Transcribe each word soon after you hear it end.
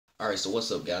Alright, so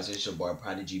what's up, guys? It's your boy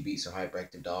Prodigy Beats or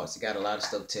Hyperactive Dogs. I got a lot of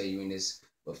stuff to tell you in this,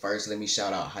 but first let me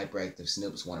shout out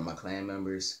HyperActiveSnpz, one of my clan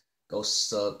members. Go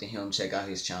sub to him, check out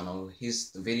his channel. He has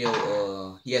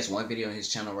one video on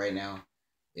his channel right now.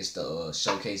 It's the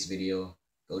showcase video.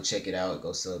 Go check it out,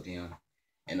 go sub to him.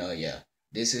 And yeah,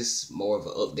 this is more of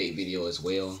an update video as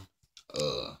well.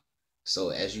 So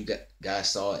as you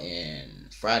guys saw in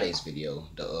Friday's video,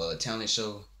 the talent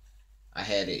show, I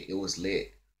had it was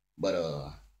lit,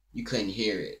 but you couldn't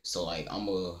hear it. So like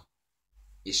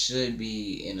it should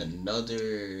be in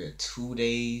another 2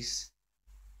 days.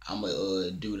 I'm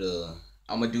gonna do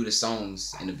the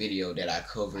songs in the video that I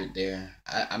covered there.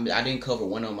 I didn't cover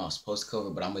one of them I was supposed to cover,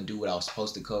 but I'm gonna do what I was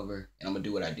supposed to cover, and I'm gonna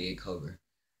do what I did cover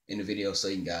in the video so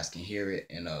you guys can hear it.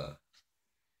 And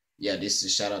yeah, this is a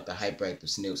shout out to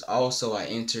HyperActiveSnpz. Also, I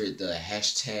entered the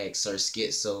hashtag Sir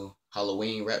Schizo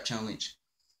Halloween rap challenge.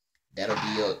 That'll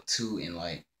be up too in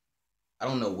like, I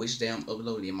don't know which day I'm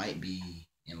uploading. It might be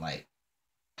in like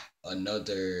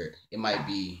it might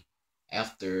be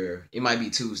it might be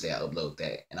Tuesday I upload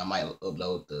that. And I might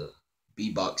upload the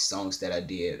beatbox songs that I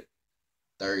did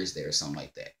Thursday or something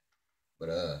like that.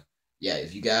 But yeah,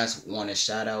 if you guys want a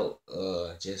shout out,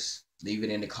 just leave it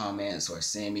in the comments or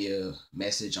send me a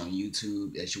message on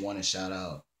YouTube that you want a shout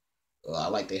out. I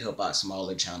like to help out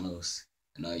smaller channels.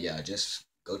 And yeah, just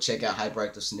go check out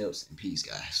HyperActiveSnpz and peace,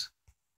 guys.